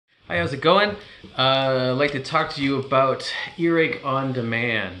Hi, how's it going? I'd like to talk to you about Earache on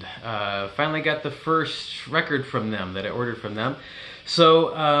Demand. Finally got the first record from them that I ordered from them.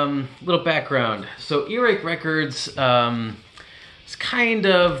 So, little background. So, Earache Records is kind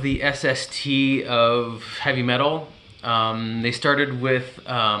of the SST of heavy metal. They started with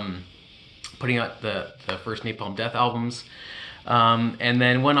putting out the first Napalm Death albums, and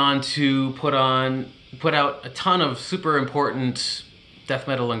then went on to put out a ton of super important death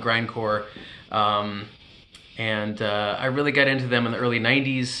metal and grindcore, and I really got into them in the early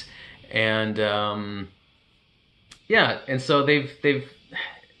 '90s, and yeah, and so they've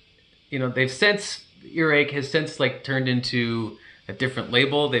since Earache has since like turned into a different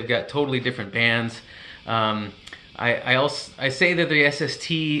label. They've got totally different bands. I say they're the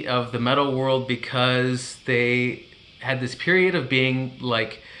SST of the metal world because they had this period of being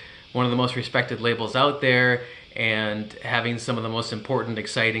like one of the most respected labels out there and having some of the most important,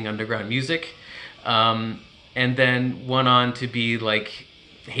 exciting underground music, and then went on to be like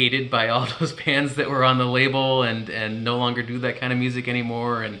hated by all those bands that were on the label and no longer do that kind of music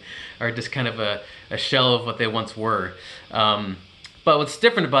anymore and are just kind of a shell of what they once were. But what's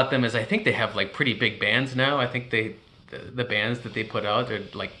different about them is I think they have like pretty big bands now. I think the bands that they put out are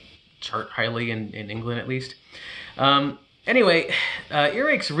like chart highly in England at least. Anyway,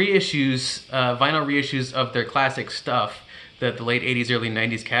 Earache's reissues, vinyl reissues of their classic stuff, the late 80s, early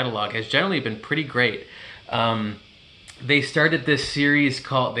 90s catalog has generally been pretty great. They started this series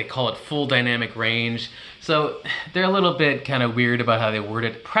they call it Full Dynamic Range. So they're a little bit kind of weird about how they word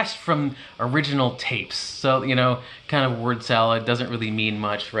it. Pressed from original tapes. So, kind of word salad, doesn't really mean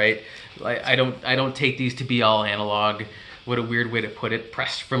much, right? I don't take these to be all analog. What a weird way to put it.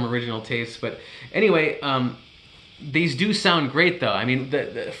 Pressed from original tapes. But anyway, these do sound great though. I mean,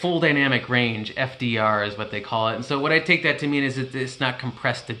 the Full Dynamic Range, FDR is what they call it. And so what I take that to mean is that it's not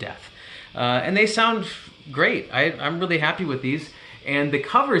compressed to death. And they sound great. I'm really happy with these. And the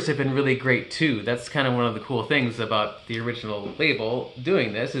covers have been really great too. That's kind of one of the cool things about the original label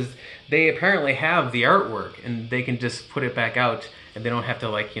doing this is they apparently have the artwork and they can just put it back out and they don't have to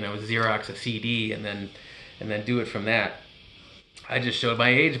like, Xerox a CD and then do it from that. I just showed my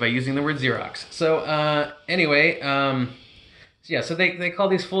age by using the word Xerox. So anyway, yeah, so they call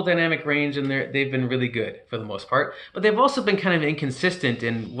these Full Dynamic Range, and they've been really good for the most part. But they've also been kind of inconsistent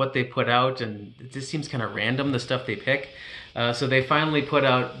in what they put out, and it just seems kind of random, the stuff they pick. So they finally put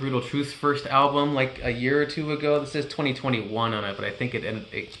out Brutal Truth's first album like a year or two ago. This says 2021 on it, but I think it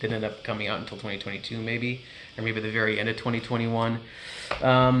didn't end up coming out until 2022 maybe, or maybe the very end of 2021.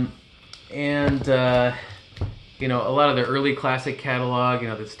 A lot of their early classic catalog,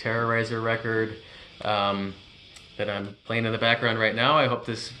 this Terrorizer record that I'm playing in the background right now. I hope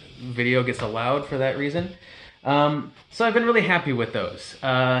this video gets allowed for that reason. So I've been really happy with those.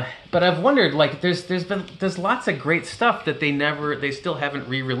 But I've wondered, like, there's lots of great stuff that they still haven't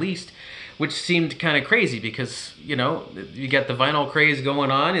re-released, which seemed kind of crazy because, you got the vinyl craze going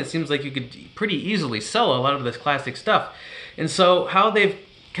on. It seems like you could pretty easily sell a lot of this classic stuff. And so how they've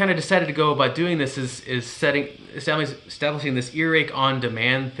kind of decided to go about doing this is establishing this Earache on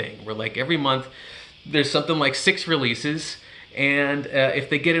Demand thing, where like every month there's something like 6 releases, and if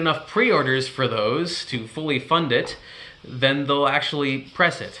they get enough pre-orders for those to fully fund it, then they'll actually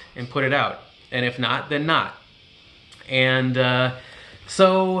press it and put it out, and if not, then not. And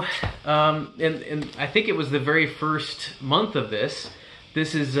so I think it was the very first month of this.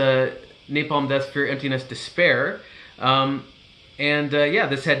 This is Napalm Death, Fear, Emptiness, Despair. Yeah,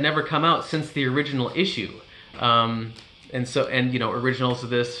 this had never come out since the original issue. Originals of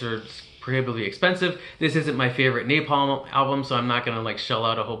this are prohibitively expensive. This isn't my favorite Napalm album, so I'm not gonna like shell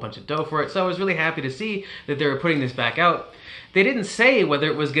out a whole bunch of dough for it. So I was really happy to see that they were putting this back out. They didn't say whether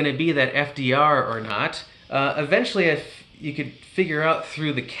it was gonna be that FDR or not. Eventually, you could figure out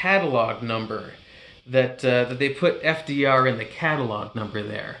through the catalog number that they put FDR in the catalog number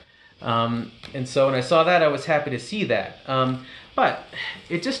there. And so when I saw that, I was happy to see that. But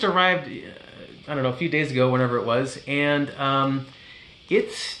it just arrived, I don't know, a few days ago, whenever it was, and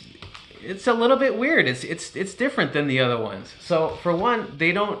it's a little bit weird. It's different than the other ones. So for one,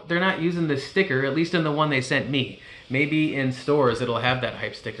 they're not using this sticker, at least in the one they sent me. Maybe in stores it'll have that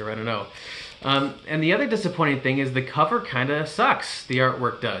hype sticker, I don't know. And the other disappointing thing is the cover kind of sucks. The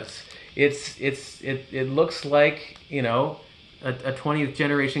artwork does. It looks like, a 20th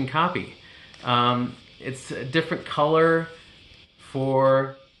generation copy. It's a different color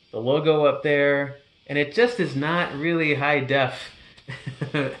for the logo up there, and it just is not really high def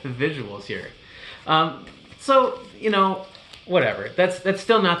visuals here. So, whatever. That's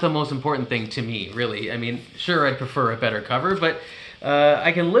still not the most important thing to me, really. I mean, sure, I'd prefer a better cover, but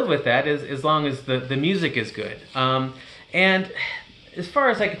I can live with that as long as the music is good. And as far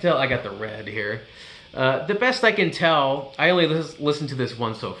as I can tell, I got the red here. The best I can tell, I only listened to this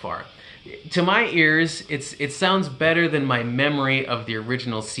once so far. To my ears, it sounds better than my memory of the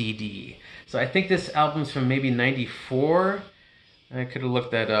original CD. So I think this album's from maybe '94. I could have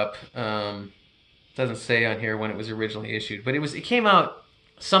looked that up. Doesn't say on here when it was originally issued, but it came out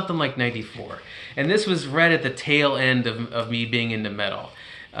something like '94. And this was right at the tail end of me being into metal.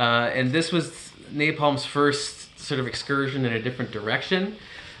 And this was Napalm's first sort of excursion in a different direction,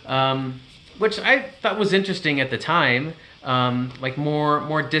 which I thought was interesting at the time. Like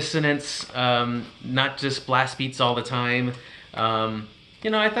more dissonance, not just blast beats all the time.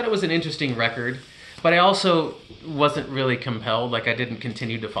 I thought it was an interesting record, but I also wasn't really compelled. Like, I didn't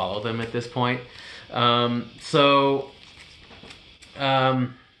continue to follow them at this point.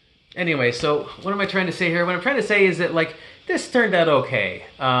 Anyway, so what am I trying to say here? What I'm trying to say is that, like, this turned out okay.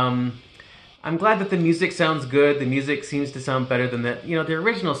 I'm glad that the music sounds good. The music seems to sound better than that. The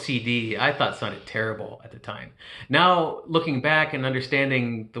original CD I thought sounded terrible at the time. Now, looking back and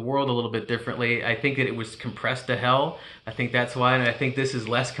understanding the world a little bit differently, I think that it was compressed to hell. I think that's why, and I think this is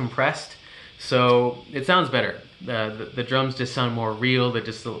less compressed. So it sounds better. The drums just sound more real. There's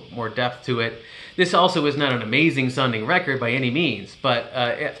just more depth to it. This also is not an amazing sounding record by any means, but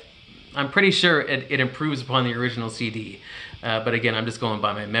I'm pretty sure it improves upon the original CD. But again, I'm just going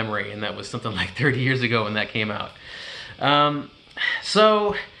by my memory, and that was something like 30 years ago when that came out.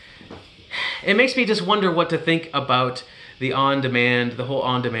 So it makes me just wonder what to think about the whole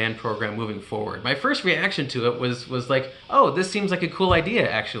on-demand program moving forward. My first reaction to it was like, oh, this seems like a cool idea,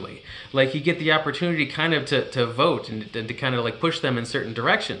 actually. Like, you get the opportunity kind of to vote and to kind of like push them in certain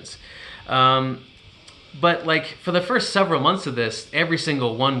directions. But like, for the first several months of this, every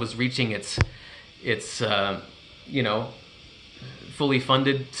single one was reaching its fully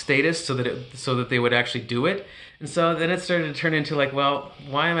funded status so that they would actually do it. And so then it started to turn into like, well,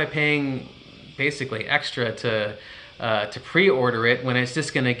 why am I paying basically extra to pre-order it when it's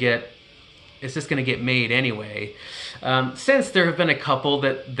just gonna get made anyway? Since there have been a couple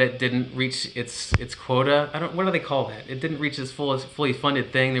that didn't reach its quota. What do they call that? It didn't reach its fully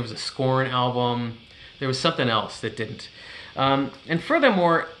funded thing. There was a Scorn album. There was something else that didn't. And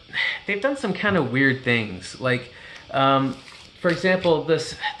furthermore, they've done some kind of weird things. Like, for example,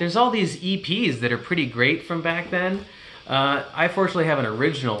 there's all these EPs that are pretty great from back then. I fortunately have an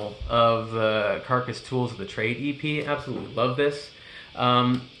original of the Carcass Tools of the Trade EP. Absolutely love this.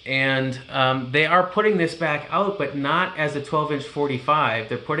 They are putting this back out, but not as a 12-inch 45.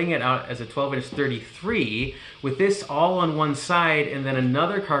 They're putting it out as a 12-inch 33, with this all on one side, and then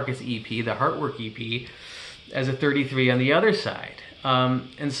another Carcass EP, the Heartwork EP, as a 33 on the other side.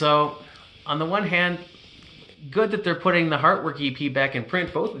 And so, on the one hand, good that they're putting the Heartwork EP back in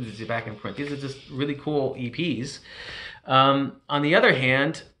print. Both of these are back in print. These are just really cool EPs. On the other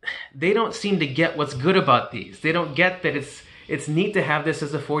hand, they don't seem to get what's good about these. They don't get that it's neat to have this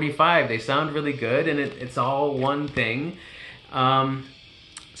as a 45. They sound really good, and it's all one thing.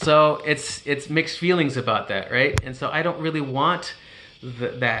 So it's mixed feelings about that, right? And so I don't really want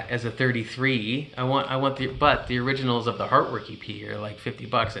that as a 33. I want the originals of the Heartwork EP are like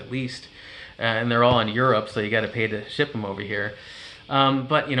 $50 at least. And they're all in Europe, so you got to pay to ship them over here.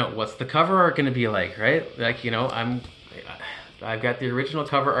 But what's the cover art going to be like, right? Like, I've got the original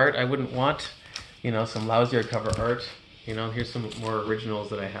cover art. I wouldn't want, some lousier cover art. Here's some more originals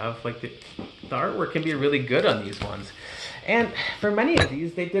that I have. Like, the artwork can be really good on these ones. And for many of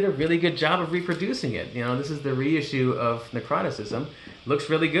these, they did a really good job of reproducing it. This is the reissue of Necroticism. Looks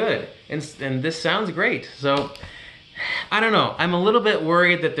really good, and this sounds great. So, I don't know. I'm a little bit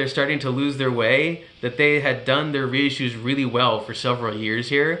worried that they're starting to lose their way, that they had done their reissues really well for several years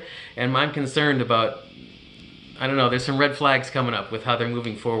here, and I'm concerned about, I don't know, there's some red flags coming up with how they're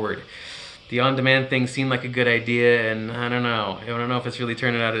moving forward. The on-demand thing seemed like a good idea, and I don't know if it's really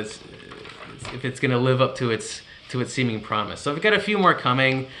turning out if it's going to live up to its seeming promise. So I've got a few more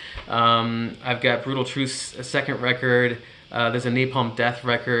coming. I've got Brutal Truth's second record. There's a Napalm Death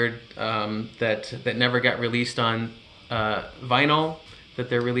record that never got released on vinyl, that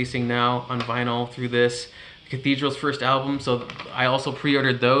they're releasing now on vinyl through this. Cathedral's first album, so I also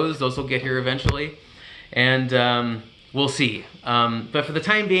pre-ordered those. Those will get here eventually, and we'll see. But for the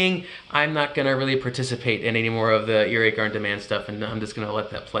time being, I'm not going to really participate in any more of the Earache on Demand stuff, and I'm just going to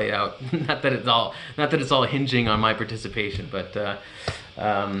let that play out. not that it's all hinging on my participation, but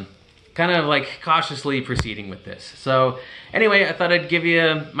kind of like cautiously proceeding with this. So anyway, I thought I'd give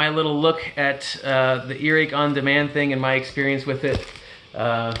you my little look at the Earache on Demand thing and my experience with it.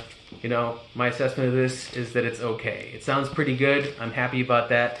 you know, my assessment of this is that it's okay. It sounds pretty good. I'm happy about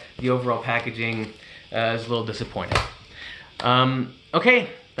that. The overall packaging is a little disappointing. Okay,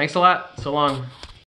 thanks a lot. So long.